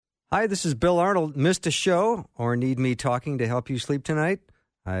Hi, this is Bill Arnold. Missed a show or need me talking to help you sleep tonight?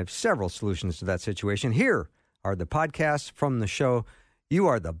 I have several solutions to that situation. Here are the podcasts from the show. You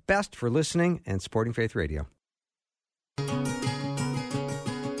are the best for listening and supporting Faith Radio.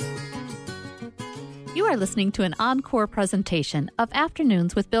 You are listening to an encore presentation of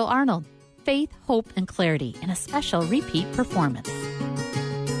Afternoons with Bill Arnold. Faith, hope, and clarity in a special repeat performance.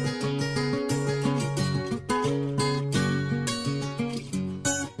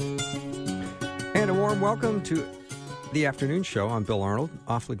 And a warm welcome to the afternoon show. I'm Bill Arnold.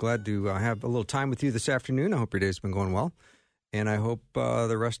 Awfully glad to have a little time with you this afternoon. I hope your day's been going well. And I hope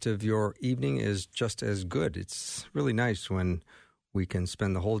the rest of your evening is just as good. It's really nice when we can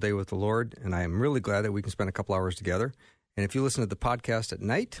spend the whole day with the Lord. And I am really glad that we can spend a couple hours together. And if you listen to the podcast at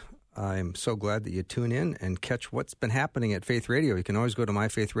night, I'm so glad that you tune in and catch what's been happening at Faith Radio. You can always go to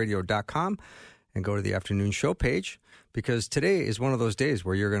myfaithradio.com and go to the afternoon show page, because today is one of those days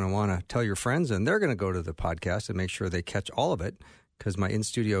where you're going to want to tell your friends, and they're going to go to the podcast and make sure they catch all of it, because my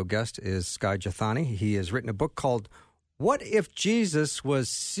in-studio guest is Skye Jethani. He has written a book called What If Jesus Was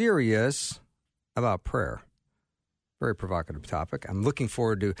Serious About Prayer? Very provocative topic. I'm looking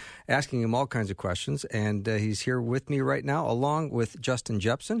forward to asking him all kinds of questions, and he's here with me right now, along with Justin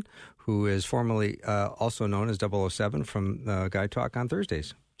Jepson, who is formerly also known as 007 from Guy Talk on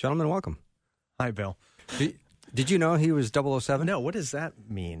Thursdays. Gentlemen, welcome. Hi, Bill. Did you know he was 007? No, what does that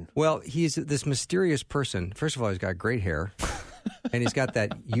mean? Well, he's this mysterious person. First of all, he's got great hair, and he's got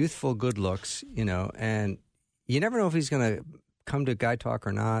that youthful good looks, and you never know if he's going to come to Guy Talk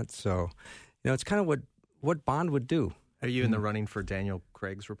or not. So, it's kind of what Bond would do. Are you in the running for Daniel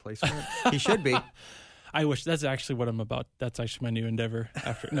Craig's replacement? He should be. I wish. That's actually what I'm about. That's actually my new endeavor.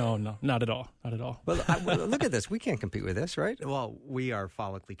 No, not at all. Not at all. Well, look at this. We can't compete with this, right? Well, we are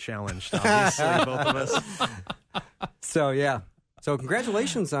follically challenged, obviously, both of us. So, yeah. So,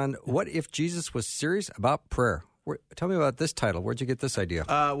 congratulations on What If Jesus Was Serious About Prayer. Tell me about this title. Where'd you get this idea?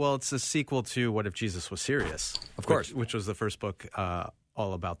 Well, it's a sequel to What If Jesus Was Serious? Of course. Which was the first book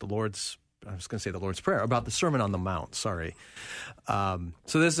all about the Lord's Prayer, about the Sermon on the Mount, sorry.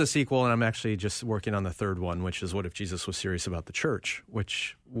 So this is a sequel, and I'm actually just working on the third one, which is What If Jesus Was Serious About the Church,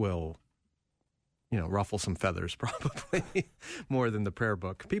 which will, ruffle some feathers probably more than the prayer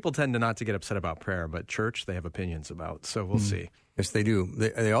book. People tend to not to get upset about prayer, but church they have opinions about, so we'll see. Yes, they do.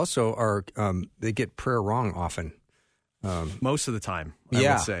 They also are, they get prayer wrong often. Most of the time,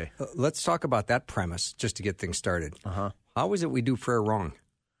 I would say. Let's talk about that premise just to get things started. Uh-huh. How is it we do prayer wrong?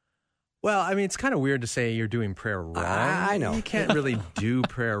 Well, I mean, it's kind of weird to say you're doing prayer wrong. I know. You can't really do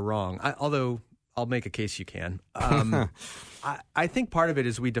prayer wrong, although I'll make a case you can. I think part of it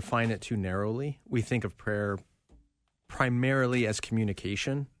is we define it too narrowly. We think of prayer primarily as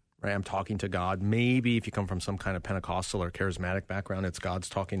communication, right? I'm talking to God. Maybe if you come from some kind of Pentecostal or charismatic background, it's God's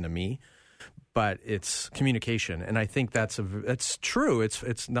talking to me. But it's communication, and I think that's true.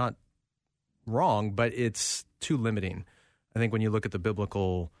 It's not wrong, but it's too limiting. I think when you look at the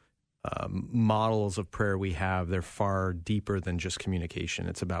biblical models of prayer we have, they're far deeper than just communication.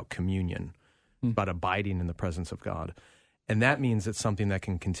 It's about communion, about abiding in the presence of God. And that means it's something that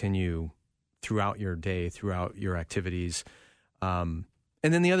can continue throughout your day, throughout your activities. And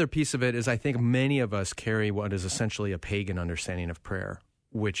then the other piece of it is I think many of us carry what is essentially a pagan understanding of prayer,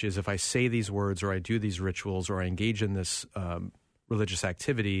 which is if I say these words or I do these rituals or I engage in this religious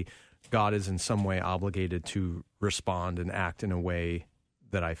activity, God is in some way obligated to respond and act in a way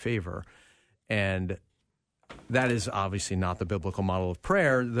that I favor. And that is obviously not the biblical model of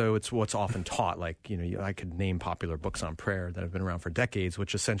prayer, though it's what's often taught. Like, I could name popular books on prayer that have been around for decades,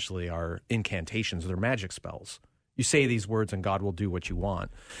 which essentially are incantations. They're magic spells. You say these words and God will do what you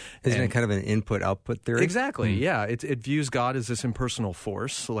want. Isn't it kind of an input-output theory? Exactly, yeah. It views God as this impersonal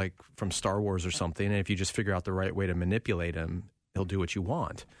force, like from Star Wars or something, and if you just figure out the right way to manipulate him, he'll do what you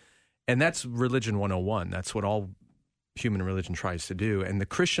want. And that's religion 101. That's what all human religion tries to do. And the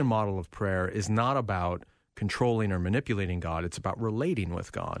Christian model of prayer is not about controlling or manipulating God. It's about relating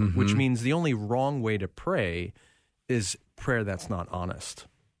with God, which means the only wrong way to pray is prayer that's not honest,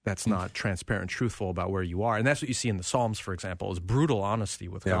 that's not transparent and truthful about where you are. And that's what you see in the Psalms, for example, is brutal honesty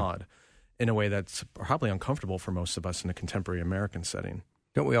with God in a way that's probably uncomfortable for most of us in a contemporary American setting.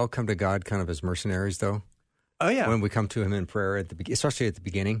 Don't we all come to God kind of as mercenaries, though? Oh, yeah. When we come to him in prayer, especially at the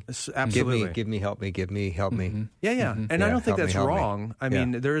beginning. Absolutely. Give me, help me, help me. Yeah, yeah. And I don't think that's wrong. I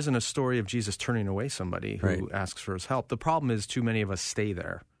mean, Yeah. there isn't a story of Jesus turning away somebody who asks for his help. The problem is too many of us stay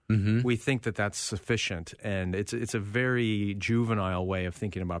there. We think that that's sufficient, and it's a very juvenile way of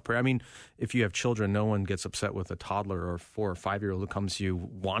thinking about prayer. I mean, if you have children, no one gets upset with a toddler or 4 or 5-year-old who comes to you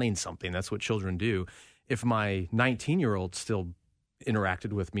wanting something. That's what children do. If my 19-year-old still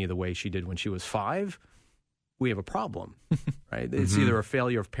interacted with me the way she did when she was 5, we have a problem, right? It's either a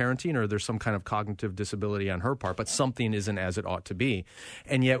failure of parenting or there's some kind of cognitive disability on her part, but something isn't as it ought to be.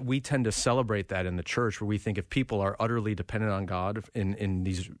 And yet we tend to celebrate that in the church, where we think if people are utterly dependent on God in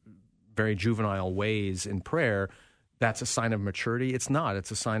these very juvenile ways in prayer, that's a sign of maturity. It's not. It's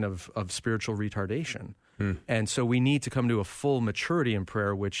a sign of spiritual retardation. And so we need to come to a full maturity in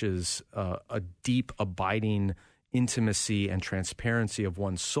prayer, which is a deep, abiding intimacy and transparency of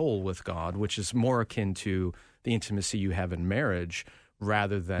one's soul with God, which is more akin to the intimacy you have in marriage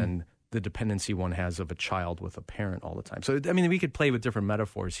rather than the dependency one has of a child with a parent all the time. So, I mean, we could play with different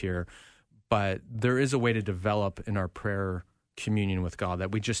metaphors here, but there is a way to develop in our prayer communion with God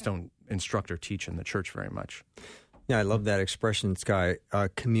that we just don't instruct or teach in the church very much. Yeah, I love that expression, Skye,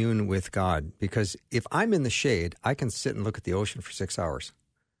 commune with God, because if I'm in the shade, I can sit and look at the ocean for 6 hours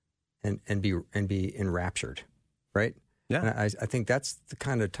and be enraptured, right? Yeah. And I think that's the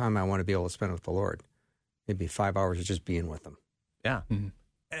kind of time I want to be able to spend with the Lord. Maybe 5 hours of just being with Him. Yeah. And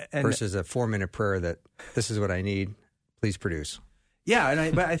versus a 4-minute prayer that this is what I need, please produce.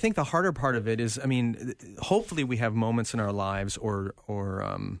 Yeah, but I think the harder part of it is, I mean, hopefully we have moments in our lives or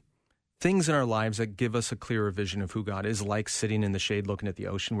things in our lives that give us a clearer vision of who God is, like sitting in the shade looking at the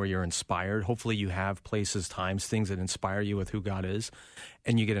ocean where you're inspired. Hopefully you have places, times, things that inspire you with who God is,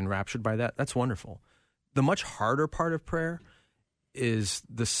 and you get enraptured by that. That's wonderful. The much harder part of prayer is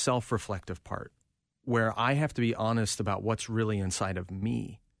the self-reflective part, where I have to be honest about what's really inside of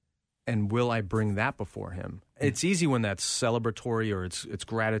me, and will I bring that before Him? It's easy when that's celebratory or it's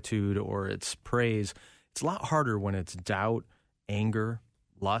gratitude or it's praise. It's a lot harder when it's doubt, anger,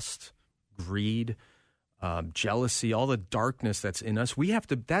 lust, greed, jealousy, all the darkness that's in us. We have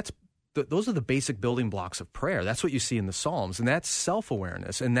to. Those are the basic building blocks of prayer. That's what you see in the Psalms, and that's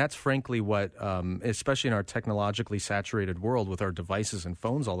self-awareness. And that's frankly what, especially in our technologically saturated world with our devices and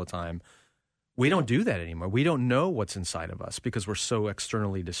phones all the time, we don't do that anymore. We don't know what's inside of us because we're so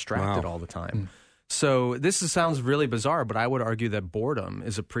externally distracted all the time. So sounds really bizarre, but I would argue that boredom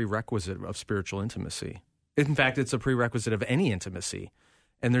is a prerequisite of spiritual intimacy. In fact, it's a prerequisite of any intimacy.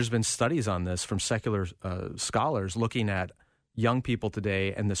 And there's been studies on this from secular scholars looking at young people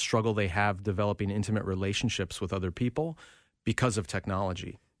today and the struggle they have developing intimate relationships with other people because of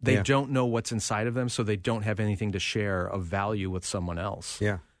technology. They don't know what's inside of them, so they don't have anything to share of value with someone else.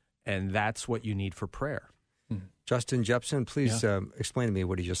 Yeah. And that's what you need for prayer. Justin Jepson, please explain to me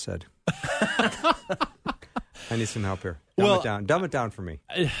what he just said. I need some help here. Dumb it down for me.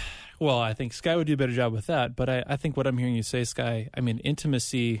 Well, I think Skye would do a better job with that, but I think what I'm hearing you say, Skye, I mean,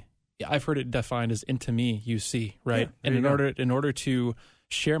 intimacy, I've heard it defined as into me, you see, right? Yeah, and in order to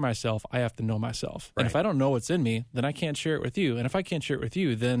share myself, I have to know myself. Right. And if I don't know what's in me, then I can't share it with you. And if I can't share it with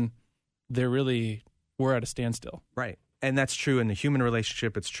you, then we're at a standstill. Right. And that's true in the human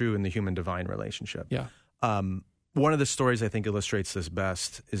relationship. It's true in the human-divine relationship. Yeah. One of the stories I think illustrates this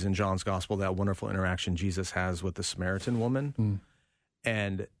best is in John's Gospel, that wonderful interaction Jesus has with the Samaritan woman.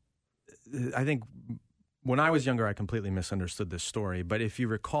 And I think when I was younger, I completely misunderstood this story. But if you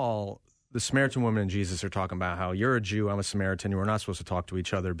recall, the Samaritan woman and Jesus are talking about how you're a Jew, I'm a Samaritan, and we're not supposed to talk to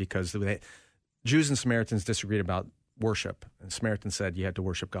each other because Jews and Samaritans disagreed about worship. And Samaritan said you had to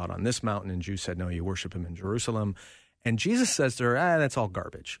worship God on this mountain, and Jews said, no, you worship Him in Jerusalem. And Jesus says to her, that's all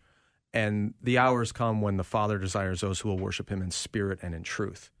garbage. And the hours come when the Father desires those who will worship Him in spirit and in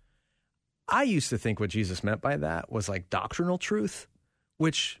truth. I used to think what Jesus meant by that was like doctrinal truth,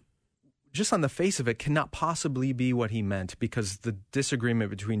 which just on the face of it cannot possibly be what He meant, because the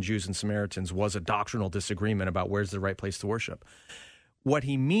disagreement between Jews and Samaritans was a doctrinal disagreement about where's the right place to worship. What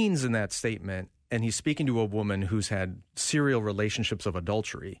He means in that statement, and He's speaking to a woman who's had serial relationships of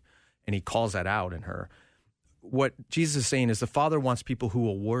adultery, and He calls that out in her. What Jesus is saying is the Father wants people who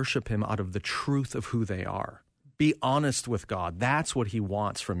will worship Him out of the truth of who they are. Be honest with God. That's what He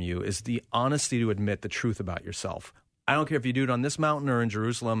wants from you, is the honesty to admit the truth about yourself. I don't care if you do it on this mountain or in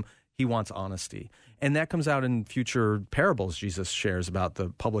Jerusalem. He wants honesty. And that comes out in future parables Jesus shares about the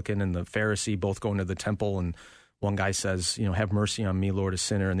publican and the Pharisee both going to the temple, and one guy says, have mercy on me, Lord, a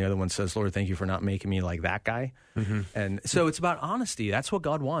sinner. And the other one says, Lord, thank you for not making me like that guy. And so it's about honesty. That's what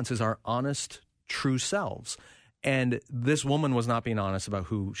God wants, is our honest, true selves. And this woman was not being honest about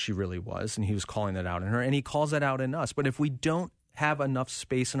who she really was, and He was calling that out in her, and He calls that out in us. But if we don't have enough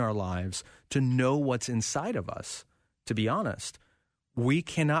space in our lives to know what's inside of us, to be honest, we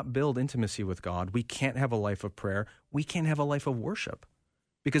cannot build intimacy with God. We can't have a life of prayer. We can't have a life of worship.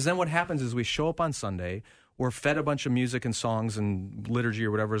 Because then what happens is we show up on Sunday, we're fed a bunch of music and songs and liturgy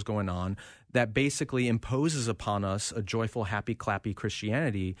or whatever is going on that basically imposes upon us a joyful, happy, clappy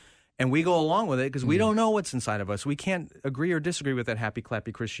Christianity. And we go along with it because we don't know what's inside of us. We can't agree or disagree with that happy,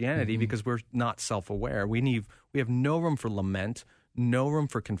 clappy Christianity because we're not self-aware. We have no room for lament, no room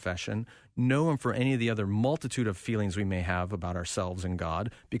for confession, no room for any of the other multitude of feelings we may have about ourselves and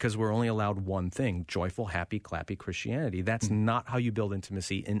God, because we're only allowed one thing: joyful, happy, clappy Christianity. That's not how you build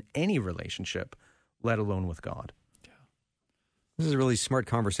intimacy in any relationship, let alone with God. Yeah. This is a really smart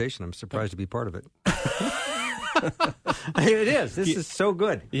conversation. I'm surprised to be part of it. It is. This is so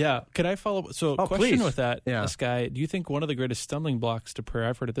good. Yeah. Could I follow up? So question please. with that, Yeah. Skye, do you think one of the greatest stumbling blocks to prayer,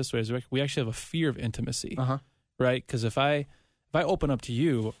 I've heard it this way, is we actually have a fear of intimacy, right? Because if I open up to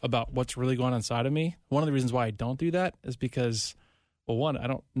you about what's really going on inside of me, one of the reasons why I don't do that is because, well, one, I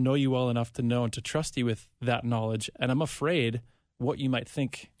don't know you well enough to know and to trust you with that knowledge, and I'm afraid what you might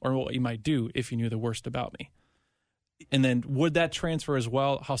think or what you might do if you knew the worst about me. And then would that transfer as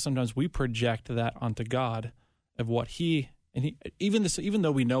well, how sometimes we project that onto God of what even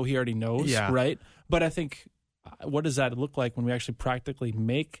though we know he already knows, right? But I think, what does that look like when we actually practically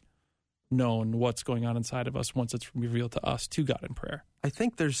make known what's going on inside of us once it's revealed to us, to God in prayer? I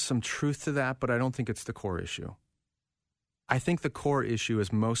think there's some truth to that, but I don't think it's the core issue. I think the core issue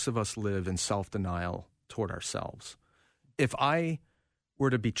is most of us live in self-denial toward ourselves. If I were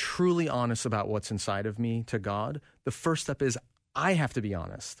to be truly honest about what's inside of me to God, the first step is I have to be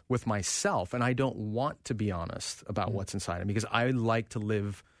honest with myself, and I don't want to be honest about what's inside of me because I like to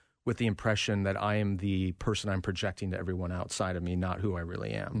live with the impression that I am the person I'm projecting to everyone outside of me, not who I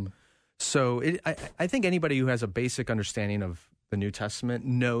really am. So I think anybody who has a basic understanding of the New Testament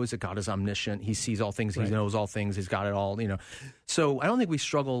knows that God is omniscient. He sees all things. He knows all things. He's got it all, So I don't think we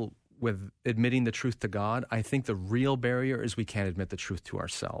struggle with admitting the truth to God. I think the real barrier is we can't admit the truth to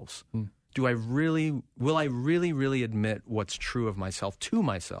ourselves. Will I really admit what's true of myself to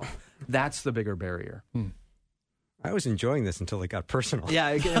myself? That's the bigger barrier. I was enjoying this until it got personal. Yeah,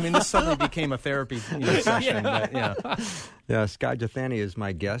 I mean, this suddenly became a therapy session. But, Yeah, Skye Jethani is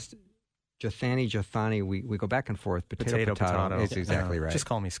my guest. Jethani, we go back and forth. Potato. It's exactly right. Just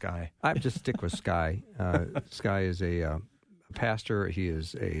call me Skye. I just stick with Skye. Skye is a pastor. He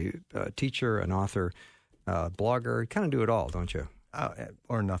is a teacher, an author, blogger. You kind of do it all, don't you?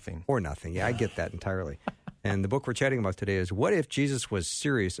 Or nothing. Or nothing. Yeah, I get that entirely. And the book we're chatting about today is What If Jesus Was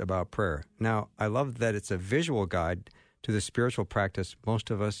Serious About Prayer? Now, I love that it's a visual guide to the spiritual practice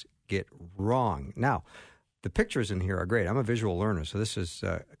most of us get wrong. Now, the pictures in here are great. I'm a visual learner, so this has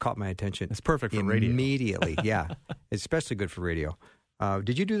caught my attention. It's perfect for radio. Immediately, yeah. It's especially good for radio.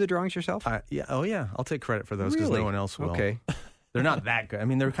 Did you do the drawings yourself? Yeah. Oh, yeah. I'll take credit for those because no one else will. Okay. They're not that good. I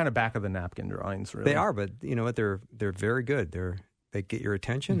mean, they're kind of back of the napkin drawings, really. They are, but you know what? They're very good. They get your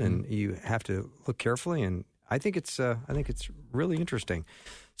attention, and you have to look carefully. And I think it's really interesting.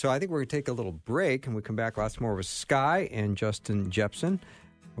 So I think we're going to take a little break, and we come back lots more with Skye and Justin Jepson.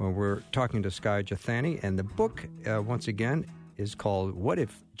 Well, we're talking to Skye Jethani, and the book, once again, is called What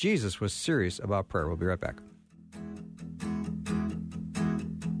If Jesus Was Serious About Prayer? We'll be right back.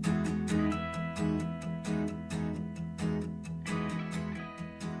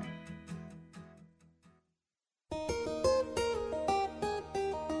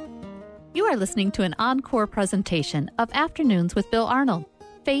 You are listening to an encore presentation of Afternoons with Bill Arnold.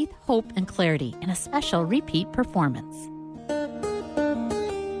 Faith, hope, and clarity in a special repeat performance.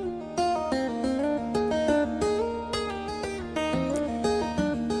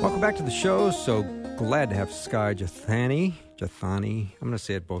 Welcome back to the show. So glad to have Skye Jethani. I'm going to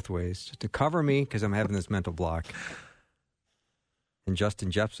say it both ways, just to cover me because I'm having this mental block. And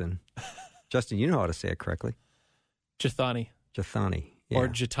Justin Jepson. Justin, you know how to say it correctly. Jethani. Yeah. Or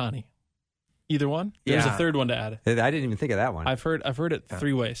Jethani. Either one? There's a third one to add. I didn't even think of that one. I've heard it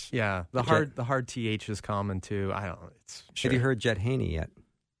three ways. Yeah. The hard TH is common too. I don't know. Have you heard Jethani yet?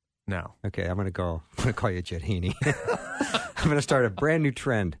 No. Okay, I'm going to call you Jethani. I'm going to start a brand new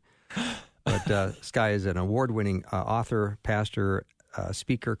trend. But Skye is an award-winning author, pastor,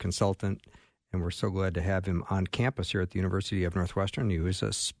 speaker, consultant, and we're so glad to have him on campus here at the University of Northwestern. He was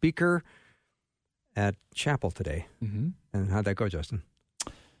a speaker at chapel today. Mm-hmm. And how'd that go, Justin?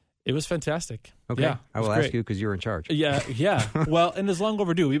 It was fantastic. Okay. Yeah, I will ask you because you're in charge. Yeah. Well, and it's long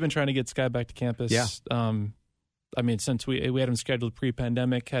overdue. We've been trying to get Skye back to campus. Yeah. I mean, since we had him scheduled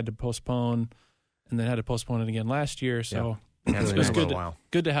pre-pandemic, had to postpone, and then had to postpone it again last year. So it's was been a while.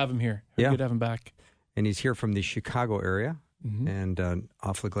 Good to have him here. Good to have him back. And he's here from the Chicago area, and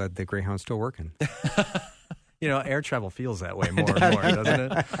awfully glad the Greyhound's still working. You know, air travel feels that way more and more,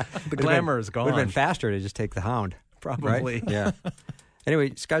 doesn't it? The glamour is gone. Would have been faster to just take the Hound. Probably. Right? Yeah.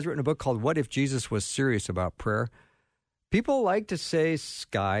 Anyway, Skye's written a book called What If Jesus Was Serious About Prayer? People like to say,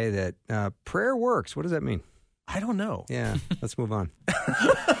 Skye, that prayer works. What does that mean? I don't know. Yeah, let's move on.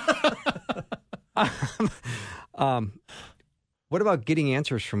 What about getting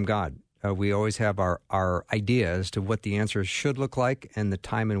answers from God? We always have our idea as to what the answers should look like and the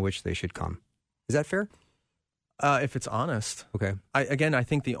time in which they should come. Is that fair? If it's honest. Okay. I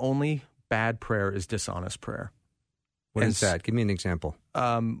think the only bad prayer is dishonest prayer. What is that? Give me an example.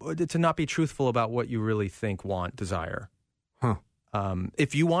 To not be truthful about what you really think, want, desire. Huh.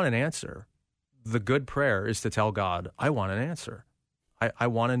 If you want an answer, the good prayer is to tell God, I want an answer. I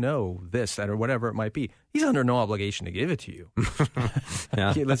want to know this, that, or whatever it might be. He's under no obligation to give it to you.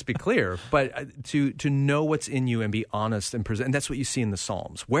 Yeah. Let's be clear. But to know what's in you and be honest and present, and that's what you see in the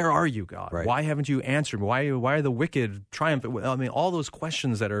Psalms. Where are you, God? Right. Why haven't you answered me? Why are the wicked triumphant? I mean, all those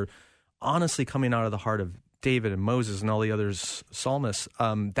questions that are honestly coming out of the heart of David and Moses and all the other psalmists,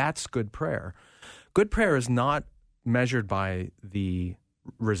 that's good prayer. Good prayer is not measured by the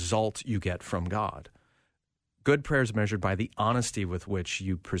result you get from God. Good prayer is measured by the honesty with which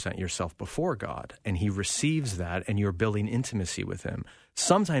you present yourself before God, and he receives that, and you're building intimacy with him.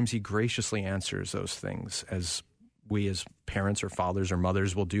 Sometimes he graciously answers those things, as we as parents or fathers or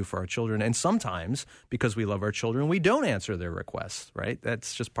mothers will do for our children. And sometimes, because we love our children, we don't answer their requests, right?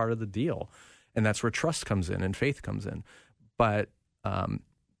 That's just part of the deal. And that's where trust comes in and faith comes in. But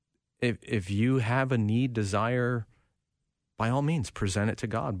if you have a need, desire, by all means, present it to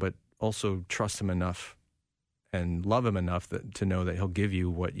God, but also trust him enough and love him enough to know that he'll give you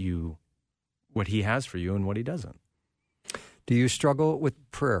what he has for you and what he doesn't. Do you struggle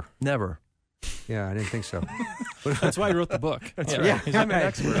with prayer? Never. Yeah, I didn't think so. That's why I wrote the book. That's right. Yeah, I'm an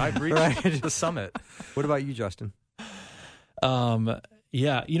expert. I've reached the summit. What about you, Justin?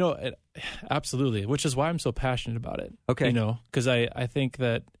 Yeah, absolutely, which is why I'm so passionate about it. Okay. Because I think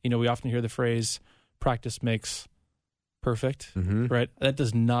that, we often hear the phrase, practice makes perfect, right? That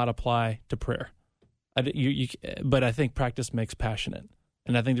does not apply to prayer. But I think practice makes passionate.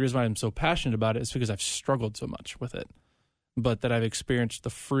 And I think the reason why I'm so passionate about it is because I've struggled so much with it. But that I've experienced the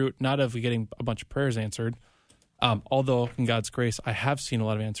fruit, not of getting a bunch of prayers answered, although in God's grace, I have seen a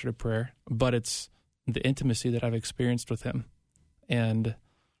lot of answer to prayer, but it's the intimacy that I've experienced with him. And,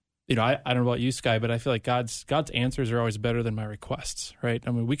 I don't know about you, Skye, but I feel like God's answers are always better than my requests, right?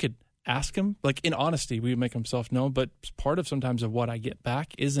 I mean, we could ask him, like in honesty, we would make himself known, but part of sometimes of what I get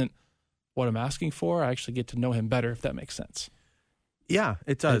back isn't what I'm asking for. I actually get to know him better, if that makes sense. Yeah,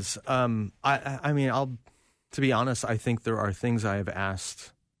 it does. To be honest, I think there are things I have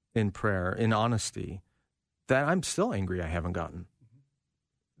asked in prayer, in honesty, that I'm still angry I haven't gotten.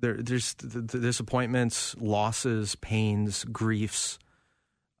 There's the disappointments, losses, pains, griefs.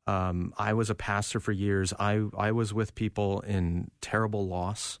 I was a pastor for years. I was with people in terrible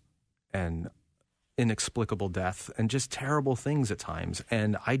loss and inexplicable death and just terrible things at times.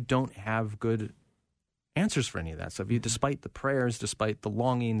 And I don't have good answers for any of that stuff, despite the prayers, despite the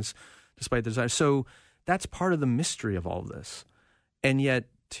longings, despite the desire. So that's part of the mystery of all of this. And yet,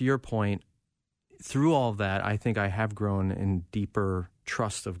 to your point, through all of that, I think I have grown in deeper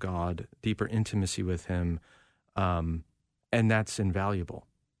trust of God, deeper intimacy with him, and that's invaluable.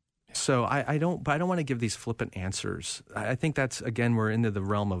 So I don't want to give these flippant answers. I think that's, again, we're into the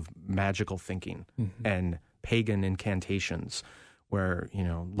realm of magical thinking and pagan incantations where,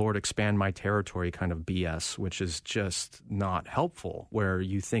 Lord, expand my territory kind of BS, which is just not helpful, where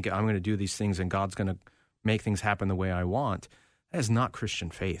you think I'm going to do these things and God's going to make things happen the way I want. That is not Christian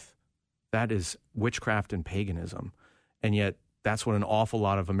faith. That is witchcraft and paganism. And yet that's what an awful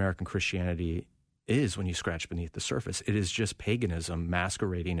lot of American Christianity is when you scratch beneath the surface. It is just paganism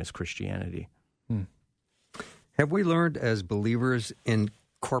masquerading as Christianity. Have we learned as believers in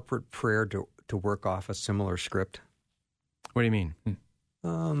corporate prayer to work off a similar script? What do you mean?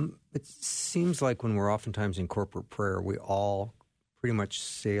 It seems like when we're oftentimes in corporate prayer, we all pretty much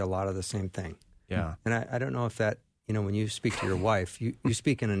say a lot of the same thing. Yeah. And I don't know if that, when you speak to your wife, you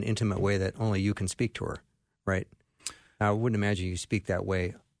speak in an intimate way that only you can speak to her, right? Now, I wouldn't imagine you speak that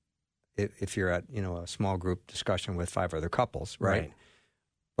way if you're at, a small group discussion with 5 other couples, right?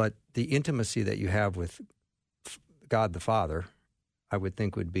 But the intimacy that you have with God the Father, I would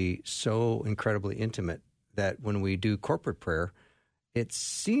think would be so incredibly intimate that when we do corporate prayer, it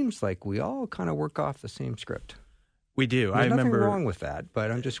seems like we all kind of work off the same script. We do. There's nothing wrong with that,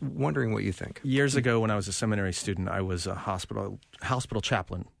 but I'm just wondering what you think. Years ago when I was a seminary student, I was a hospital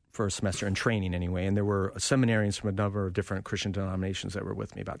chaplain for a semester in training anyway, and there were seminarians from a number of different Christian denominations that were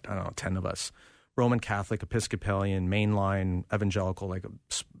with me, about, 10 of us. Roman Catholic, Episcopalian, mainline, evangelical, like a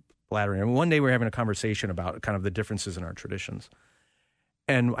splattering. And one day we were having a conversation about kind of the differences in our traditions.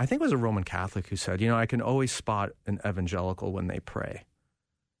 And I think it was a Roman Catholic who said, I can always spot an evangelical when they pray.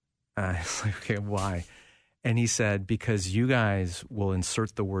 I was like, okay, why? And he said, because you guys will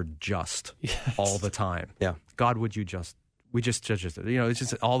insert the word just all the time. Yeah. God, we just judge it. It's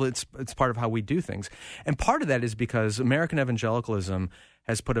just it's part of how we do things. And part of that is because American evangelicalism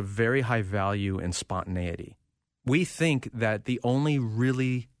has put a very high value in spontaneity. We think that the only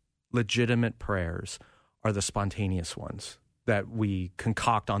really legitimate prayers are the spontaneous ones that we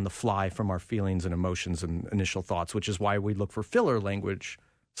concoct on the fly from our feelings and emotions and initial thoughts, which is why we look for filler language,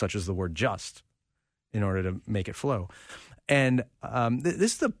 such as the word just, in order to make it flow. And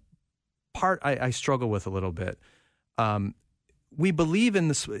this is the part I struggle with a little bit. We believe in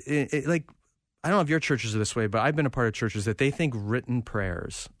this, I don't know if your churches are this way, but I've been a part of churches that they think written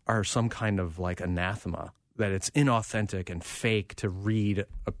prayers are some kind of like anathema, that it's inauthentic and fake to read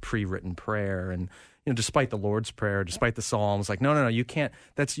a pre-written prayer. And despite the Lord's Prayer, despite the Psalms, like, no, you can't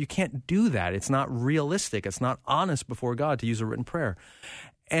do that. It's not realistic. It's not honest before God to use a written prayer.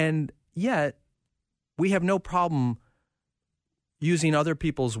 And yet, we have no problem using other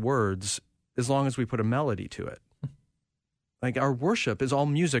people's words as long as we put a melody to it. Like, our worship is all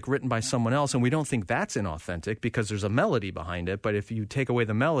music written by someone else, and we don't think that's inauthentic because there's a melody behind it. But if you take away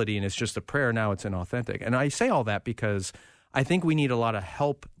the melody and it's just a prayer, now it's inauthentic. And I say all that because I think we need a lot of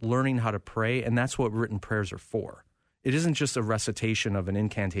help learning how to pray, and that's what written prayers are for. It isn't just a recitation of an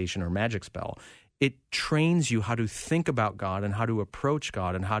incantation or magic spell. It trains you how to think about God and how to approach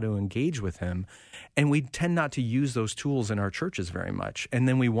God and how to engage with him. And we tend not to use those tools in our churches very much. And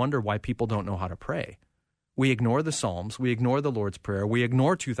then we wonder why people don't know how to pray. We ignore the Psalms. We ignore the Lord's Prayer. We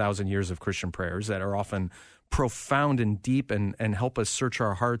ignore 2,000 years of Christian prayers that are often profound and deep and help us search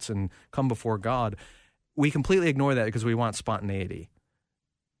our hearts and come before God. We completely ignore that because we want spontaneity.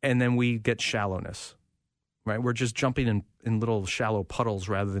 And then we get shallowness, right? We're just jumping in little shallow puddles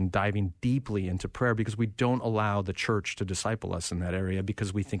rather than diving deeply into prayer because we don't allow the church to disciple us in that area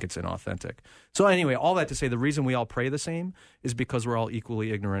because we think it's inauthentic. So anyway, all that to say, the reason we all pray the same is because we're all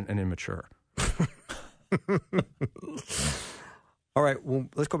equally ignorant and immature. All right, well,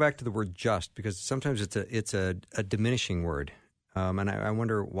 let's go back to the word just, because sometimes it's a diminishing word. And I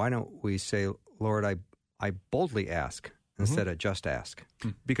wonder, why don't we say, Lord, I boldly ask instead of just ask?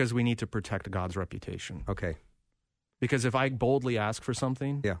 Because we need to protect God's reputation. Okay. Because if I boldly ask for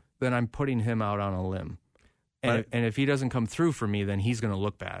something, then I'm putting him out on a limb. And if he doesn't come through for me, then he's going to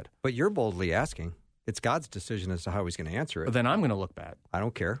look bad. But you're boldly asking. It's God's decision as to how he's going to answer it. But then I'm going to look bad. I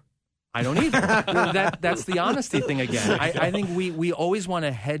don't care. I don't either. That's the honesty thing again. I think we always want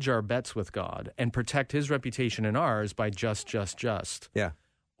to hedge our bets with God and protect his reputation and ours by just. Yeah.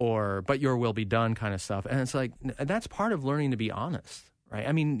 Or, but your will be done kind of stuff. And it's like, that's part of learning to be honest, right?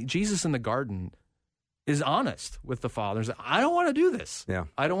 I mean, Jesus in the garden is honest with the Father. He's like, I don't want to do this. Yeah.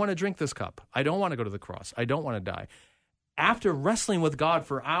 I don't want to drink this cup. I don't want to go to the cross. I don't want to die. After wrestling with God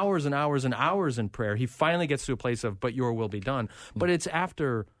for hours and hours and hours in prayer, he finally gets to a place of, but your will be done. But it's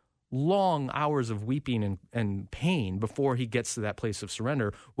after long hours of weeping and pain before he gets to that place of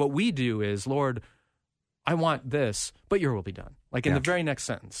surrender. What we do is, Lord, I want this, but your will be done. Like in the very next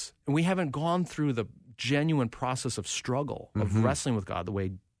sentence. And we haven't gone through the genuine process of struggle, of wrestling with God the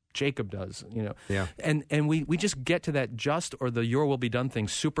way Jacob does, Yeah. And we just get to that just or the your will be done thing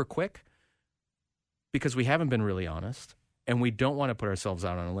super quick because we haven't been really honest. And we don't want to put ourselves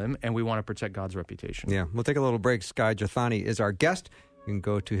out on a limb, and we want to protect God's reputation. Yeah, we'll take a little break. Skye Jethani is our guest. You can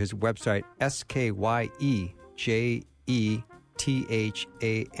go to his website,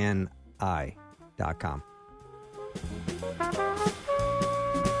 SkyeJethani.com.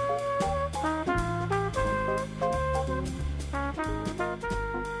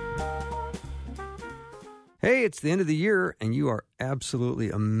 Hey, it's the end of the year, and you are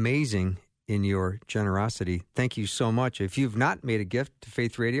absolutely amazing in your generosity. Thank you so much. If you've not made a gift to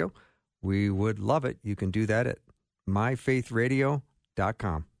Faith Radio, we would love it. You can do that at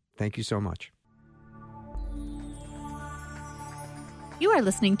myfaithradio.com. Thank you so much. You are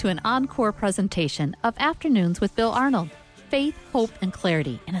listening to an encore presentation of Afternoons with Bill Arnold. Faith, hope, and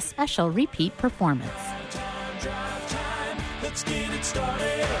clarity in a special repeat performance. Drive time, let's get it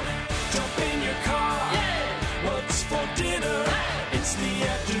started. Jump in your car. Yeah. What's for dinner? Hey. It's the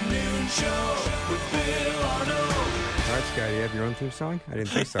afternoon show with Bill Arnold. All right, Skye, do you have your own theme song? I didn't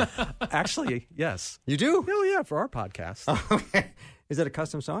think so. Actually, yes. You do? Oh, yeah, for our podcast. Okay. Is it a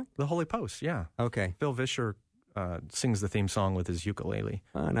custom song? The Holy Post, yeah. Okay. Bill Vischer sings the theme song with his ukulele.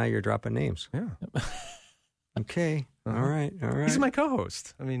 Oh, now you're dropping names. Yeah. Okay. All right. He's my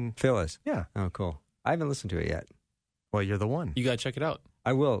co-host. I mean, Phil is? Yeah. Oh, cool. I haven't listened to it yet. Well, you're the one. You got to check it out.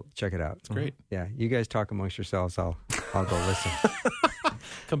 I will check it out. It's great. Yeah. You guys talk amongst yourselves. I'll go listen.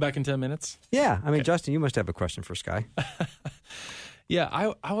 Come back in 10 minutes. Yeah. I mean, okay. Justin, you must have a question for Skye. Yeah,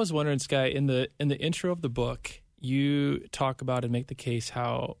 I was wondering, Skye, in the intro of the book, you talk about and make the case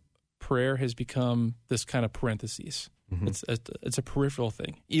how prayer has become this kind of parentheses. Mm-hmm. It's a peripheral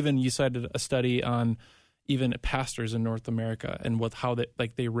thing. Even you cited a study on even pastors in North America and how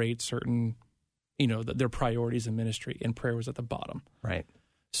they rate certain, their priorities in ministry, and prayer was at the bottom. Right.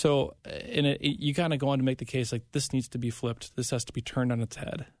 So, you kind of go on to make the case like this needs to be flipped. This has to be turned on its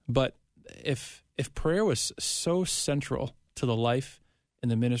head. But if prayer was so central to the life and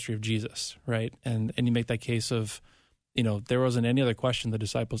the ministry of Jesus, right, and you make that case of, there wasn't any other question the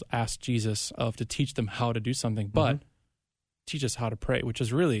disciples asked Jesus of to teach them how to do something, but teach us how to pray, which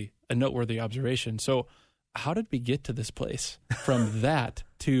is really a noteworthy observation. So, how did we get to this place from that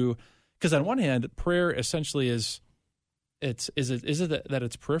to? Because on one hand, prayer essentially is it that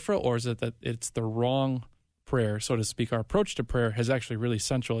it's peripheral, or is it that it's the wrong prayer, so to speak? Our approach to prayer is actually really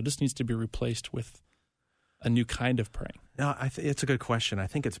central. It just needs to be replaced with a new kind of praying. No, it's a good question. I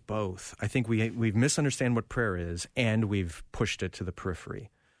think it's both. I think we've misunderstand what prayer is, and we've pushed it to the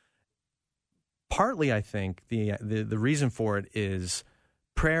periphery. Partly, I think the reason for it is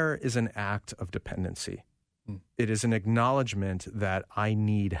prayer is an act of dependency. It is an acknowledgement that I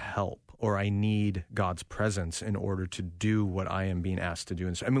need help, or I need God's presence in order to do what I am being asked to do.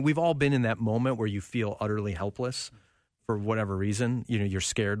 And so, we've all been in that moment where you feel utterly helpless for whatever reason. You're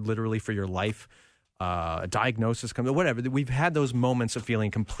scared literally for your life. A diagnosis comes, whatever. We've had those moments of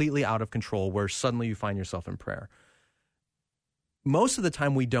feeling completely out of control where suddenly you find yourself in prayer. Most of the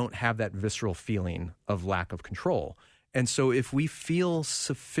time, we don't have that visceral feeling of lack of control. And so if we feel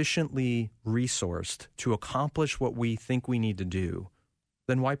sufficiently resourced to accomplish what we think we need to do,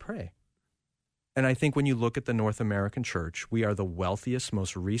 then why pray? And I think when you look at the North American church, we are the wealthiest,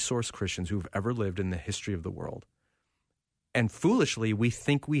 most resourced Christians who've ever lived in the history of the world. And foolishly, we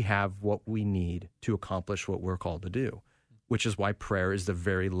think we have what we need to accomplish what we're called to do, which is why prayer is the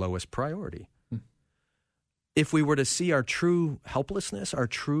very lowest priority. If we were to see our true helplessness, our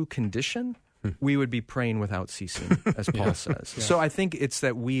true condition, we would be praying without ceasing, as Paul says. Yeah. So I think it's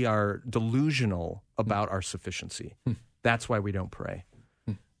that we are delusional about our sufficiency. That's why we don't pray.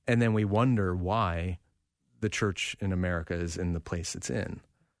 And then we wonder why the church in America is in the place it's in.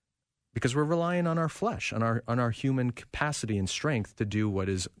 Because we're relying on our flesh, on our human capacity and strength to do what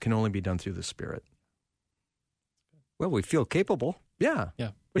can only be done through the Spirit. Well, we feel capable. Yeah.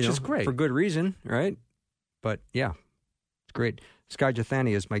 Which is great. For good reason, right? But yeah, it's great. Skye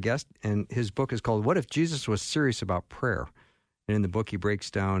Jethani is my guest, and his book is called What If Jesus Was Serious About Prayer? And in the book, he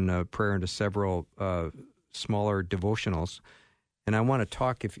breaks down prayer into several smaller devotionals. And I want to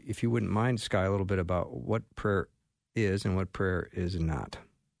talk, if you wouldn't mind, Skye, a little bit about what prayer is and what prayer is not.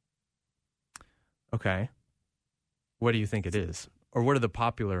 Okay. What do you think it is? Or what are the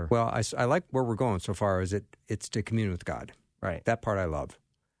popular... Well, I like where we're going so far, is it's to commune with God. Right. That part I love.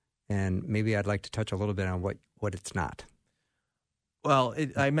 And maybe I'd like to touch a little bit on what it's not. Well,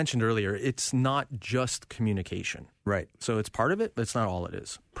 I mentioned earlier, it's not just communication. Right. So it's part of it, but it's not all it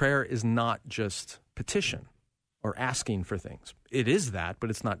is. Prayer is not just petition or asking for things. It is that, but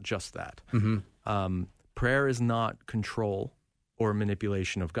it's not just that. Mm-hmm. Prayer is not control or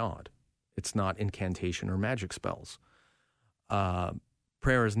manipulation of God. It's not incantation or magic spells.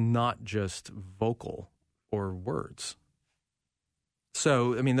 Prayer is not just vocal or words.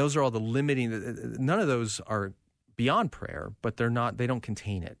 So, those are all the limiting, none of those are beyond prayer, but they don't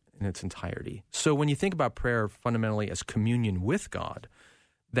contain it in its entirety. So when you think about prayer fundamentally as communion with God,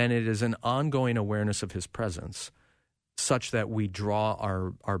 then it is an ongoing awareness of his presence such that we draw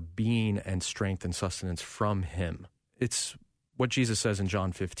our being and strength and sustenance from him. It's what Jesus says in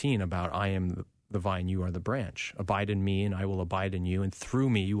John 15 about, I am the vine, you are the branch. Abide in me and I will abide in you, and through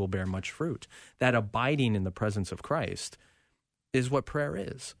me you will bear much fruit. That abiding in the presence of Christ is what prayer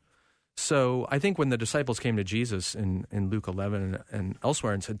is. So I think when the disciples came to Jesus in Luke 11 and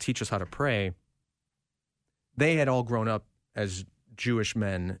elsewhere and said, teach us how to pray, they had all grown up as Jewish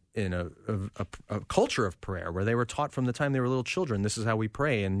men in a culture of prayer where they were taught from the time they were little children, this is how we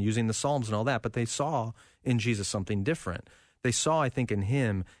pray, and using the Psalms and all that. But they saw in Jesus something different. They saw, I think, in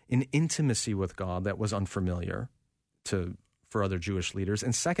him an intimacy with God that was unfamiliar for other Jewish leaders.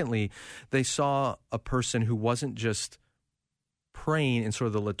 And secondly, they saw a person who wasn't just praying in sort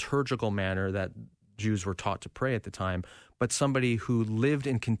of the liturgical manner that Jews were taught to pray at the time, but somebody who lived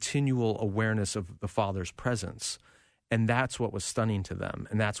in continual awareness of the Father's presence. And that's what was stunning to them,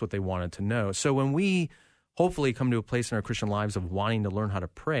 and that's what they wanted to know. So when we hopefully come to a place in our Christian lives of wanting to learn how to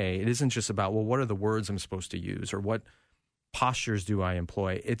pray, it isn't just about, well, what are the words I'm supposed to use, or what postures do I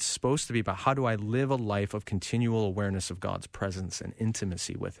employ? It's supposed to be about, how do I live a life of continual awareness of God's presence and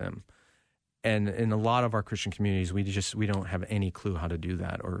intimacy with him? And in a lot of our Christian communities, we don't have any clue how to do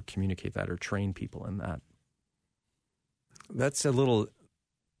that or communicate that or train people in that. That's a little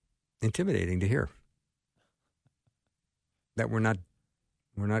intimidating to hear. That we're not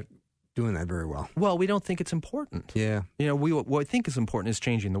doing that very well. Well, we don't think it's important. Yeah. What we think is important is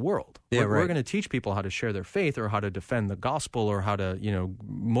changing the world. Yeah, We're going to teach people how to share their faith or how to defend the gospel or how to,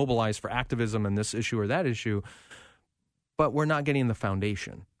 mobilize for activism in this issue or that issue. But we're not getting the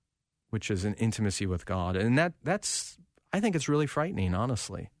foundation, which is an intimacy with God. And that's I think it's really frightening,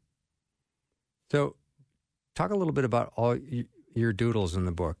 honestly. So talk a little bit about all your doodles in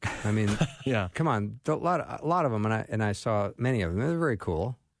the book. I mean, yeah. Come on, a lot of them, and I saw many of them. They're very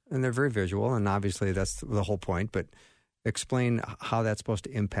cool, and they're very visual, and obviously that's the whole point. But explain how that's supposed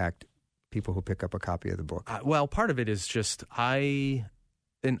to impact people who pick up a copy of the book. Well, part of it is just high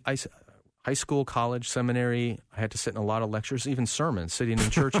school, college, seminary, I had to sit in a lot of lectures, even sermons, sitting in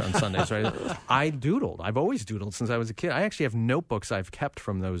church on Sundays, right? I doodled. I've always doodled since I was a kid. I actually have notebooks I've kept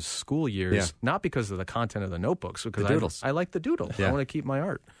from those school years, not because of the content of the notebooks, because I like the doodle. Yeah. I want to keep my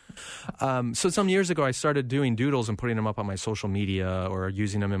art. So some years ago, I started doing doodles and putting them up on my social media or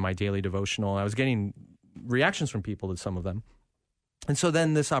using them in my daily devotional. I was getting reactions from people to some of them. And so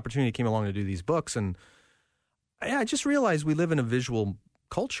then this opportunity came along to do these books, and I just realized we live in a visual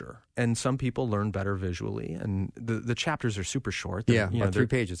culture, and some people learn better visually, and the chapters are super short. About 3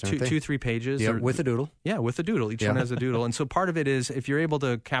 pages, aren't they? 2-3 pages. Yeah, with a doodle. Yeah, with a doodle. Each one has a doodle. And so part of it is, if you're able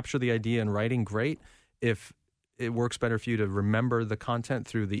to capture the idea in writing, great. If it works better for you to remember the content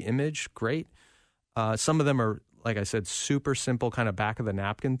through the image, great. Some of them are, like I said, super simple, kind of back of the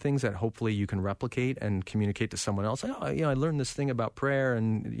napkin things that hopefully you can replicate and communicate to someone else. I learned this thing about prayer,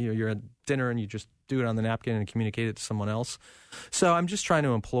 and you're at dinner and you just do it on the napkin and communicate it to someone else. So I'm just trying to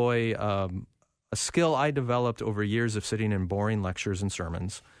employ a skill I developed over years of sitting in boring lectures and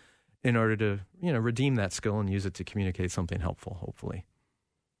sermons in order to, redeem that skill and use it to communicate something helpful, hopefully.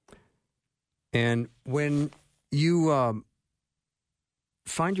 And when you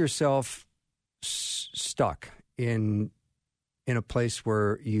find yourself stuck in a place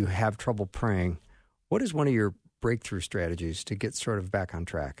where you have trouble praying, what is one of your breakthrough strategies to get sort of back on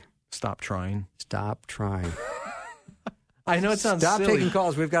track? Stop trying. Stop trying. I know it sounds Stop silly. taking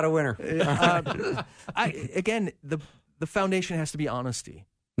calls. We've got a winner. Again, the foundation has to be honesty.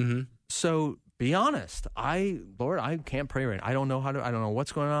 Mm-hmm. So be honest. Lord, I can't pray right now. I don't know how to. I don't know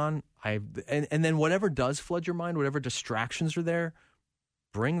what's going on. And then whatever does flood your mind, whatever distractions are there,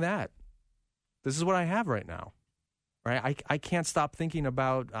 bring that. This is what I have right now. Right, I can't stop thinking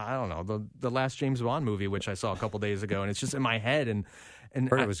about, I don't know, the last James Bond movie, which I saw a couple days ago, and it's just in my head. And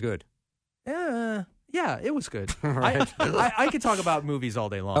Heard it was good. Yeah, it was good. Right. I could talk about movies all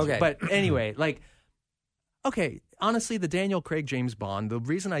day long. Okay. But anyway, honestly, the Daniel Craig James Bond, the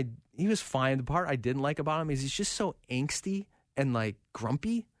reason he was fine. The part I didn't like about him is he's just so angsty and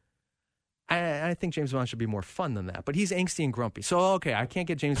grumpy. I think James Bond should be more fun than that, but he's angsty and grumpy. So, okay, I can't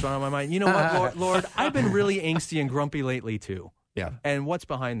get James Bond on my mind. You know what, Lord, I've been really angsty and grumpy lately too. Yeah. And what's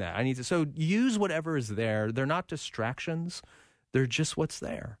behind that? So use whatever is there. They're not distractions. They're just what's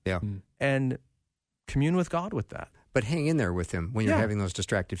there. Yeah. And commune with God with that. But hang in there with him when you're having those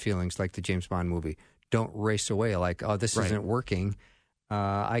distracted feelings like the James Bond movie. Don't race away like, oh, this isn't working.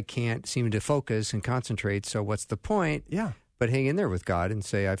 I can't seem to focus and concentrate, so what's the point? Yeah. But hang in there with God and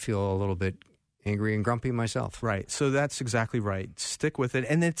say, I feel a little bit angry and grumpy myself. Right. So that's exactly right. Stick with it.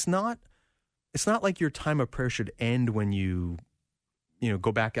 And it's not like your time of prayer should end when you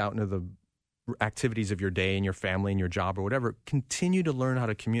go back out into the activities of your day and your family and your job or whatever. Continue to learn how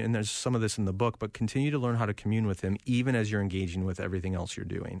to commune. And there's some of this in the book, but continue to learn how to commune with him even as you're engaging with everything else you're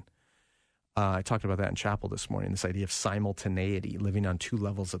doing. I talked about that in chapel this morning, this idea of simultaneity, living on two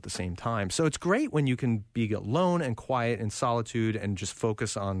levels at the same time. So it's great when you can be alone and quiet in solitude and just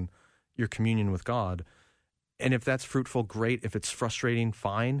focus on your communion with God. And if that's fruitful, great. If it's frustrating,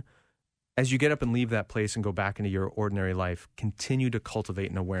 fine. As you get up and leave that place and go back into your ordinary life, continue to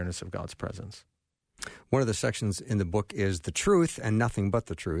cultivate an awareness of God's presence. One of the sections in the book is the truth and nothing but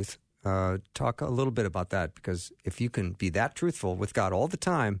the truth. Talk a little bit about that, because if you can be that truthful with God all the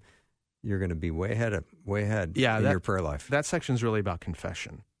time, you're going to be way ahead in your prayer life. That section is really about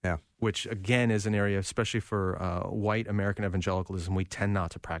confession. Yeah. Which, again, is an area, especially for white American evangelicalism, we tend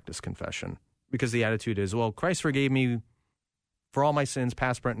not to practice confession. Because the attitude is, well, Christ forgave me for all my sins,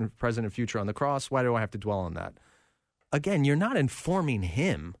 past, present, and future on the cross. Why do I have to dwell on that? Again, you're not informing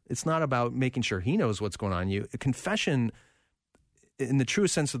him. It's not about making sure he knows what's going on in you. Confession, in the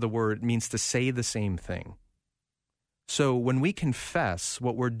truest sense of the word, means to say the same thing. So when we confess,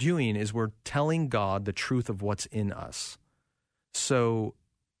 what we're doing is we're telling God the truth of what's in us. So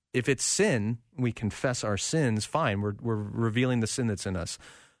If it's sin, we confess our sins, fine. We're revealing the sin that's in us.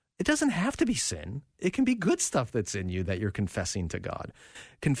 It doesn't have to be sin. It can be good stuff that's in you that you're confessing to God.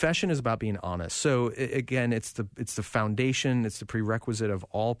 Confession is about being honest. So again, it's the foundation, it's the prerequisite of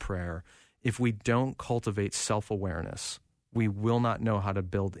all prayer. If we don't cultivate self-awareness, we will not know how to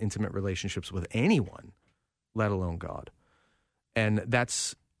build intimate relationships with anyone, let alone God. And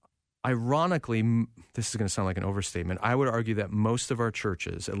that's, ironically, this is going to sound like an overstatement, I would argue that most of our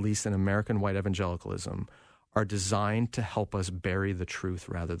churches, at least in American white evangelicalism, are designed to help us bury the truth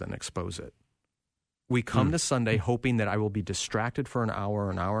rather than expose it. We come to Sunday hoping that I will be distracted for an hour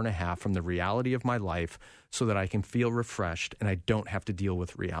and a half from the reality of my life so that I can feel refreshed and I don't have to deal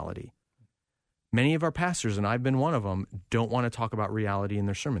with reality. Many of our pastors, and I've been one of them, don't want to talk about reality in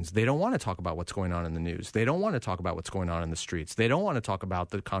their sermons. They don't want to talk about what's going on in the news. They don't want to talk about what's going on in the streets. They don't want to talk about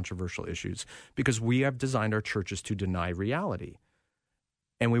the controversial issues because we have designed our churches to deny reality.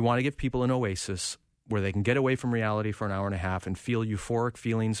 And we want to give people an oasis where they can get away from reality for an hour and a half and feel euphoric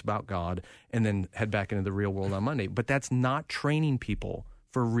feelings about God and then head back into the real world on Monday. But that's not training people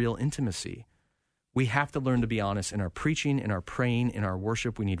for real intimacy. We have to learn to be honest in our preaching, in our praying, in our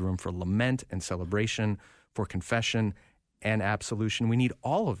worship. We need room for lament and celebration, for confession and absolution. We need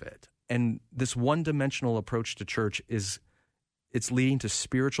all of it. And this one-dimensional approach to church it's leading to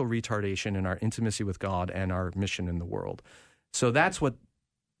spiritual retardation in our intimacy with God and our mission in the world. So that's what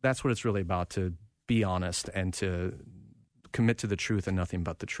it's really about, to be honest and to commit to the truth and nothing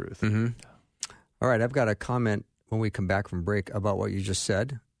but the truth. Mm-hmm. All right, I've got a comment when we come back from break about what you just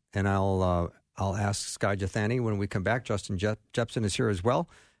said, and I'll ask Skye Jethani when we come back. Justin Jepson is here as well,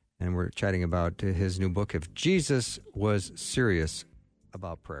 and we're chatting about his new book, If Jesus Was Serious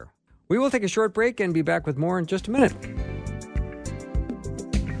About Prayer. We will take a short break and be back with more in just a minute.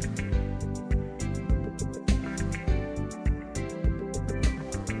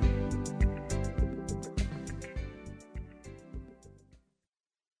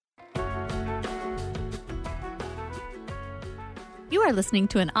 You are listening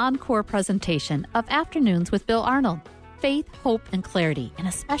to an encore presentation of Afternoons with Bill Arnold. Faith, hope, and clarity in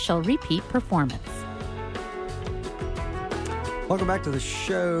a special repeat performance. Welcome back to the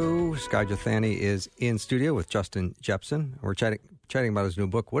show. Skye Jethani is in studio with Justin Jepson. We're chatting about his new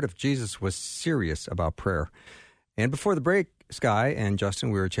book, What If Jesus Was Serious About Prayer? And before the break, Skye and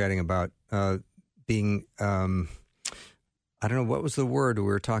Justin, we were chatting about being... I don't know, what was the word we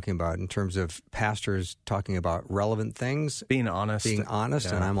were talking about in terms of pastors talking about relevant things? Being honest. Yeah.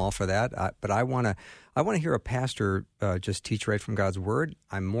 And I'm all for that. But I want to hear a pastor just teach right from God's Word.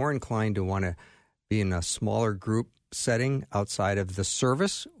 I'm more inclined to want to be in a smaller group setting outside of the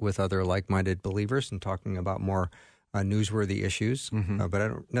service with other like-minded believers and talking about more newsworthy issues. Mm-hmm. But I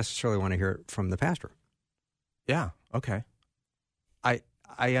don't necessarily want to hear it from the pastor. Yeah, okay. I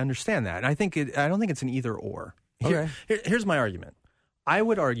understand that. And I don't think it's an either or. Okay. Here's my argument. I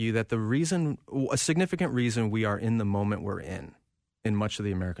would argue that a significant reason we are in the moment we're in much of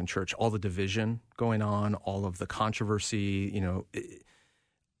the American church, all the division going on, all of the controversy,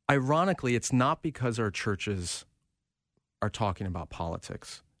 ironically, it's not because our churches are talking about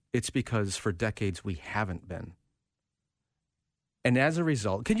politics. It's because for decades we haven't been. And as a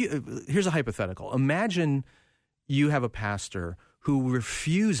result, here's a hypothetical. Imagine you have a pastor who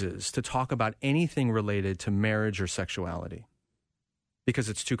refuses to talk about anything related to marriage or sexuality because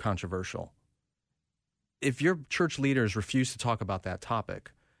it's too controversial. If your church leaders refuse to talk about that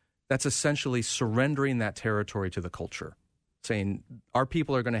topic, that's essentially surrendering that territory to the culture, saying our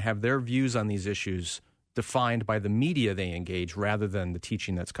people are going to have their views on these issues defined by the media they engage rather than the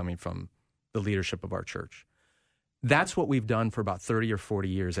teaching that's coming from the leadership of our church. That's what we've done for about 30 or 40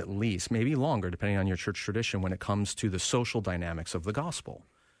 years at least, maybe longer, depending on your church tradition, when it comes to the social dynamics of the gospel.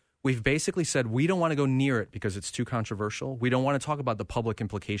 We've basically said we don't want to go near it because it's too controversial. We don't want to talk about the public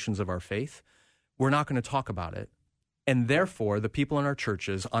implications of our faith. We're not going to talk about it. And therefore, the people in our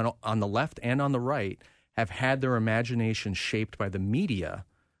churches on the left and on the right have had their imagination shaped by the media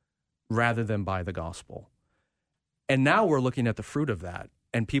rather than by the gospel. And now we're looking at the fruit of that.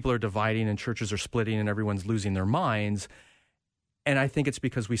 And people are dividing and churches are splitting and everyone's losing their minds. And I think it's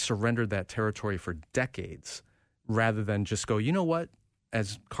because we surrendered that territory for decades rather than just go, you know what?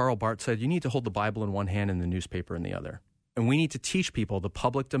 As Karl Barth said, you need to hold the Bible in one hand and the newspaper in the other. And we need to teach people the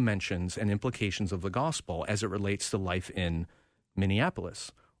public dimensions and implications of the gospel as it relates to life in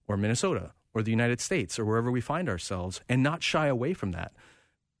Minneapolis or Minnesota or the United States or wherever we find ourselves and not shy away from that.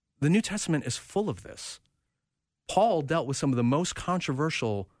 The New Testament is full of this. Paul dealt with some of the most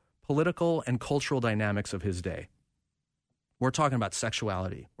controversial political and cultural dynamics of his day. We're talking about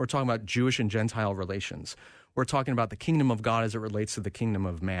sexuality. We're talking about Jewish and Gentile relations. we're talking about the kingdom of God as it relates to the kingdom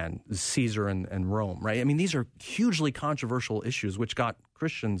of man, Caesar and Rome, right? I mean, these are hugely controversial issues which got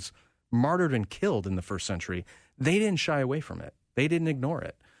Christians martyred and killed in the first century. They didn't shy away from it. They didn't ignore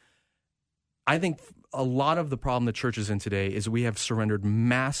it. I think a lot of the problem the church is in today is we have surrendered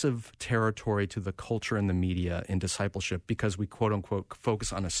massive territory to the culture and the media in discipleship because we, quote unquote,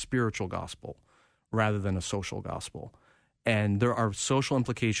 focus on a spiritual gospel rather than a social gospel. And there are social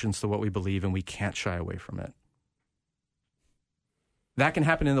implications to what we believe, and we can't shy away from it. That can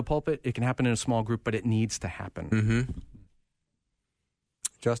happen in the pulpit. It can happen in a small group, but it needs to happen. Mm-hmm.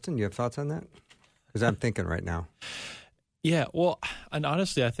 Justin, you have thoughts on that? Because I'm thinking right now. Yeah, well, and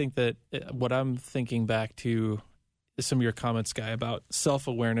honestly, I think that what I'm thinking back to is some of your comments, Guy, about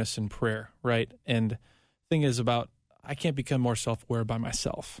self-awareness and prayer, right? And the thing is about, I can't become more self-aware by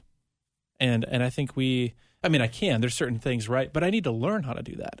myself. And I think I can, there's certain things, right? But I need to learn how to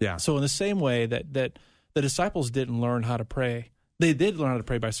do that. Yeah. So in the same way that the disciples didn't learn how to pray, they did learn how to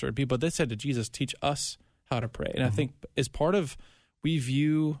pray by certain people, but they said to Jesus, teach us how to pray. And I think as part of, we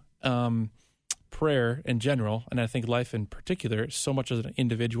view prayer in general, and I think life in particular, so much as an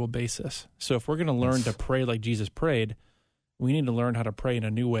individual basis. So if we're going to learn to pray like Jesus prayed, we need to learn how to pray in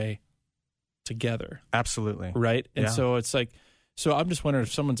a new way together. Absolutely. Right? And so it's like, so I'm just wondering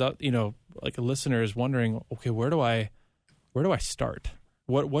if someone's out, like a listener is wondering, okay, where do I start?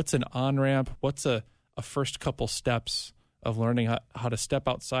 What's an on-ramp? What's a first couple steps of learning how to step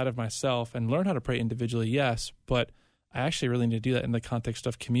outside of myself and learn how to pray individually? Yes, but I actually really need to do that in the context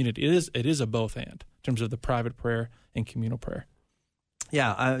of community. It is a both and in terms of the private prayer and communal prayer.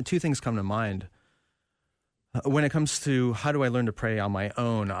 Yeah, two things come to mind. When it comes to how do I learn to pray on my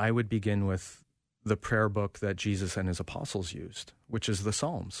own, I would begin with the prayer book that Jesus and his apostles used, which is the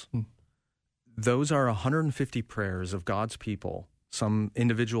Psalms. Those are 150 prayers of God's people, some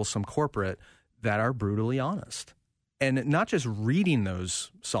individual, some corporate, that are brutally honest. And not just reading those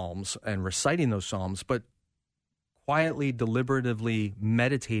Psalms and reciting those Psalms, but quietly, deliberatively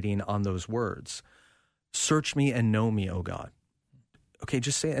meditating on those words. Search me and know me, O God. Okay,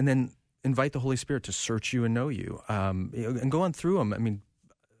 just say it, and then invite the Holy Spirit to search you and know you. And go on through them. I mean,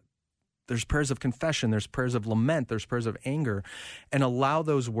 there's prayers of confession, there's prayers of lament, there's prayers of anger, and allow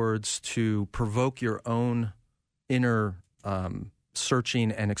those words to provoke your own inner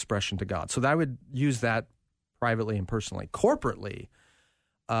searching and expression to God. So I would use that privately and personally. Corporately,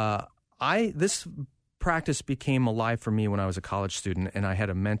 this practice became alive for me when I was a college student, and I had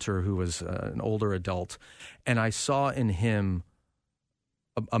a mentor who was an older adult, and I saw in him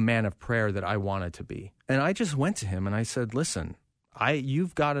a man of prayer that I wanted to be. And I just went to him and I said, listen,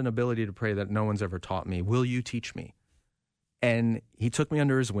 you've got an ability to pray that no one's ever taught me. Will you teach me? And he took me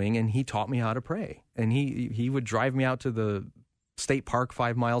under his wing and he taught me how to pray. And he would drive me out to the state park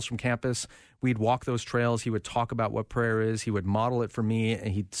 5 miles from campus. We'd walk those trails. He would talk about what prayer is. He would model it for me, and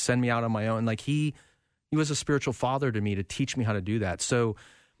he'd send me out on my own. Like he was a spiritual father to me to teach me how to do that. So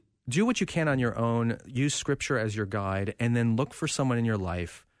do what you can on your own. Use Scripture as your guide, and then look for someone in your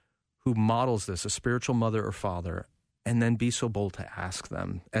life who models this, a spiritual mother or father, and then be so bold to ask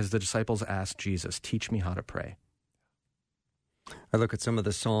them, as the disciples asked Jesus, teach me how to pray. I look at some of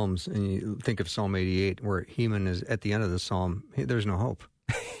the Psalms, and you think of Psalm 88, where Heman is at the end of the Psalm. There's no hope.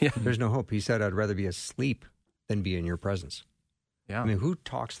 Yeah. There's no hope. He said, I'd rather be asleep than be in your presence. Yeah. I mean, who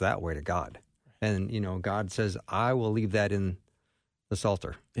talks that way to God? And, God says, I will leave that in the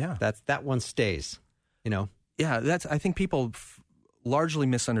Psalter. Yeah. That one stays, Yeah, I think people largely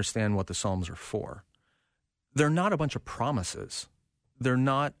misunderstand what the Psalms are for. They're not a bunch of promises. They're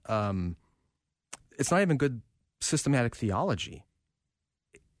not, it's not even good systematic theology.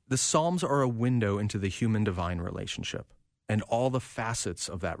 The Psalms are a window into the human-divine relationship and all the facets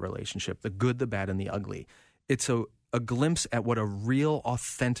of that relationship, the good, the bad, and the ugly. It's a glimpse at what a real,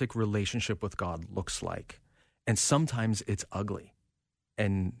 authentic relationship with God looks like. And sometimes it's ugly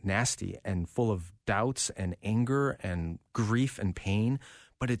and nasty and full of doubts and anger and grief and pain,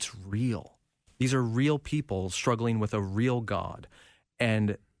 but it's real. These are real people struggling with a real God.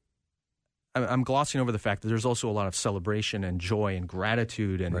 And I'm glossing over the fact that there's also a lot of celebration and joy and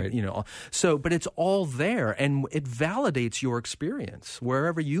gratitude and, right. But it's all there, and it validates your experience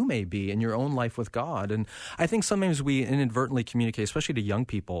wherever you may be in your own life with God. And I think sometimes we inadvertently communicate, especially to young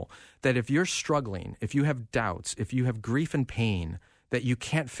people, that if you're struggling, if you have doubts, if you have grief and pain, that you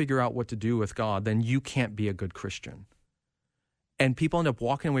can't figure out what to do with God, then you can't be a good Christian. And people end up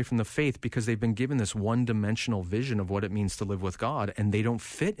walking away from the faith because they've been given this one-dimensional vision of what it means to live with God, and they don't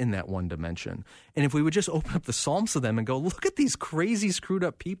fit in that one dimension. And if we would just open up the Psalms to them and go, look at these crazy,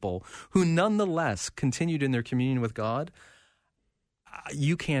 screwed-up people who nonetheless continued in their communion with God,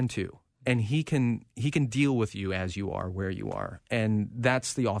 you can too. and he can deal with you as you are, where you are. And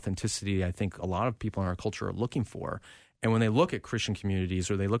that's the authenticity I think a lot of people in our culture are looking for. And when they look at Christian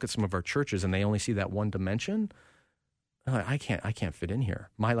communities or they look at some of our churches and they only see that one dimension, I can't fit in here.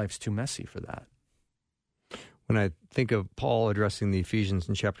 My life's too messy for that. When I think of Paul addressing the Ephesians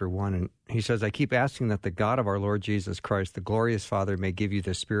in chapter 1, and he says, I keep asking that the God of our Lord Jesus Christ, the glorious Father, may give you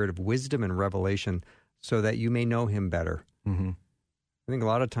the spirit of wisdom and revelation so that you may know him better. Mm-hmm. I think a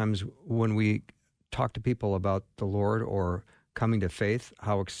lot of times when we talk to people about the Lord or coming to faith,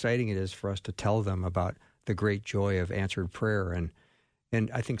 how exciting it is for us to tell them about the great joy of answered prayer.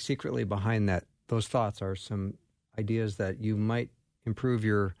 And I think secretly behind those thoughts are some ideas that you might improve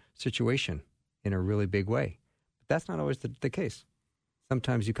your situation in a really big way. That's not always the case.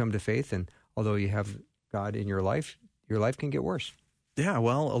 Sometimes you come to faith, and although you have God in your life can get worse. Yeah,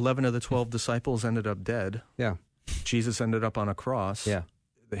 well, 11 of the 12 disciples ended up dead. Yeah. Jesus ended up on a cross. Yeah.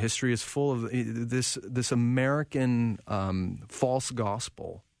 The history is full of this American false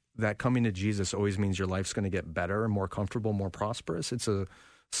gospel that coming to Jesus always means your life's going to get better and more comfortable, more prosperous. It's a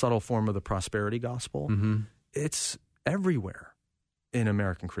subtle form of the prosperity gospel. Mm-hmm. It's everywhere in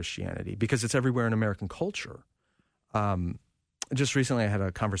American Christianity because it's everywhere in American culture. Just recently I had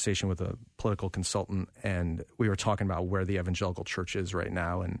a conversation with a political consultant, and we were talking about where the evangelical church is right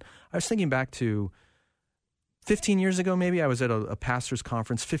now. And I was thinking back to 15 years ago, maybe, I was at a pastor's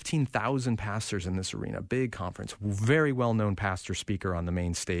conference, 15,000 pastors in this arena, big conference, very well-known pastor speaker on the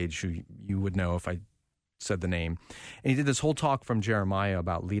main stage who you would know if I said the name. And he did this whole talk from Jeremiah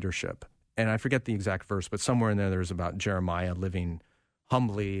about leadership. And I forget the exact verse, but somewhere in there's about Jeremiah living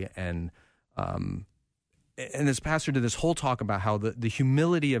humbly, and this pastor did this whole talk about how the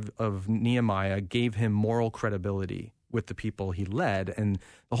humility of Nehemiah gave him moral credibility with the people he led. And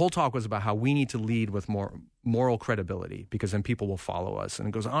the whole talk was about how we need to lead with more moral credibility because then people will follow us. And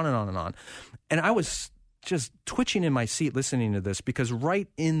it goes on and on and on. And I was just twitching in my seat listening to this because right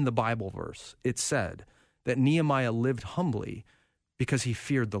in the Bible verse, it said that Nehemiah lived humbly because he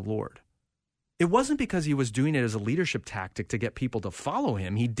feared the Lord. It wasn't because he was doing it as a leadership tactic to get people to follow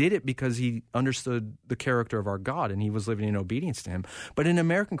him. He did it because he understood the character of our God and he was living in obedience to him. But in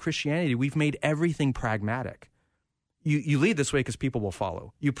American Christianity, we've made everything pragmatic. You lead this way because people will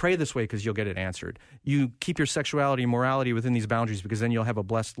follow. You pray this way because you'll get it answered. You keep your sexuality and morality within these boundaries because then you'll have a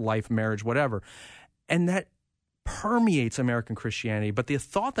blessed life, marriage, whatever. And that permeates American Christianity. But the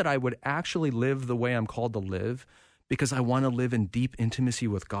thought that I would actually live the way I'm called to live because I want to live in deep intimacy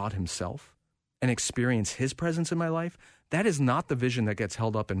with God himself and experience his presence in my life, that is not the vision that gets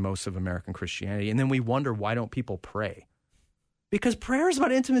held up in most of American Christianity. And then we wonder, why don't people pray? Because prayer is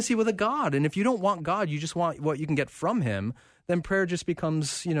about intimacy with a God. And if you don't want God, you just want what you can get from him, then prayer just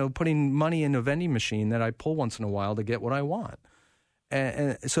becomes, putting money in a vending machine that I pull once in a while to get what I want.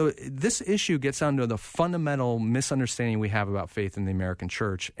 And so this issue gets down to the fundamental misunderstanding we have about faith in the American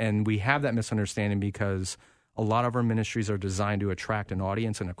church. And we have that misunderstanding because a lot of our ministries are designed to attract an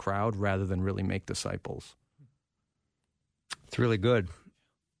audience and a crowd rather than really make disciples. It's really good.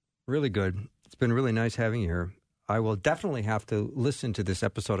 Really good. It's been really nice having you here. I will definitely have to listen to this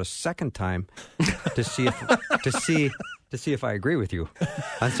episode a second time to see if I agree with you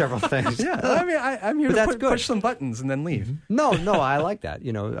on several things. Yeah, I mean, I'm here to push some buttons and then leave. No, I like that.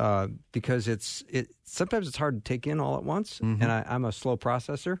 Because sometimes it's hard to take in all at once, and I'm a slow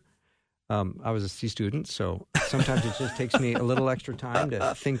processor. I was a C student, so sometimes it just takes me a little extra time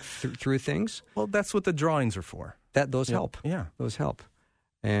to think through things. Well, that's what the drawings are for. Those help. Yeah. Those help.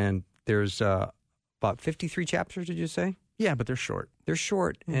 And there's about 53 chapters, did you say? Yeah, but they're short. They're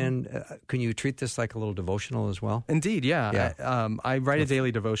short. Mm-hmm. And can you treat this like a little devotional as well? Indeed, yeah. I write a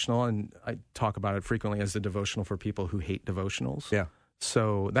daily devotional, and I talk about it frequently as a devotional for people who hate devotionals. Yeah.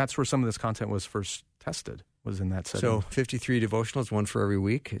 So that's where some of this content was first tested, was in that setting. So 53 devotionals, one for every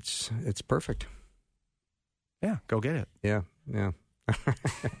week. It's perfect. Yeah, go get it. Yeah.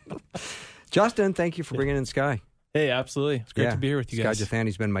 Justin, thank you for bringing in Skye. Hey, absolutely. It's great to be here with you guys. Skye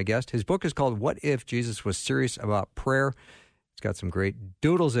Jethani's been my guest. His book is called What If Jesus Was Serious About Prayer? It's got some great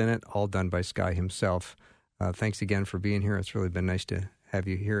doodles in it, all done by Skye himself. Thanks again for being here. It's really been nice to have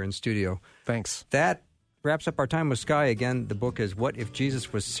you here in studio. Thanks. That wraps up our time with Skye. Again, the book is What If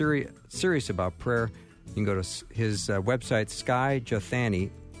Jesus Was Serious About Prayer? You can go to his website, Skye Jethani,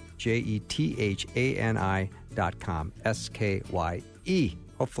 JETHANI.com, SKYE.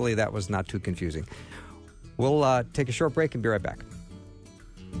 Hopefully that was not too confusing. We'll take a short break and be right back.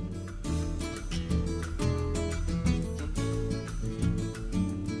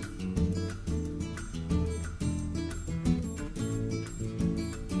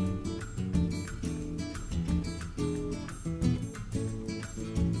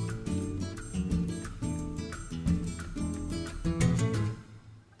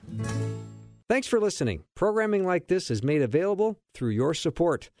 Thanks for listening. Programming like this is made available through your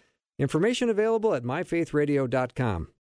support. Information available at myfaithradio.com.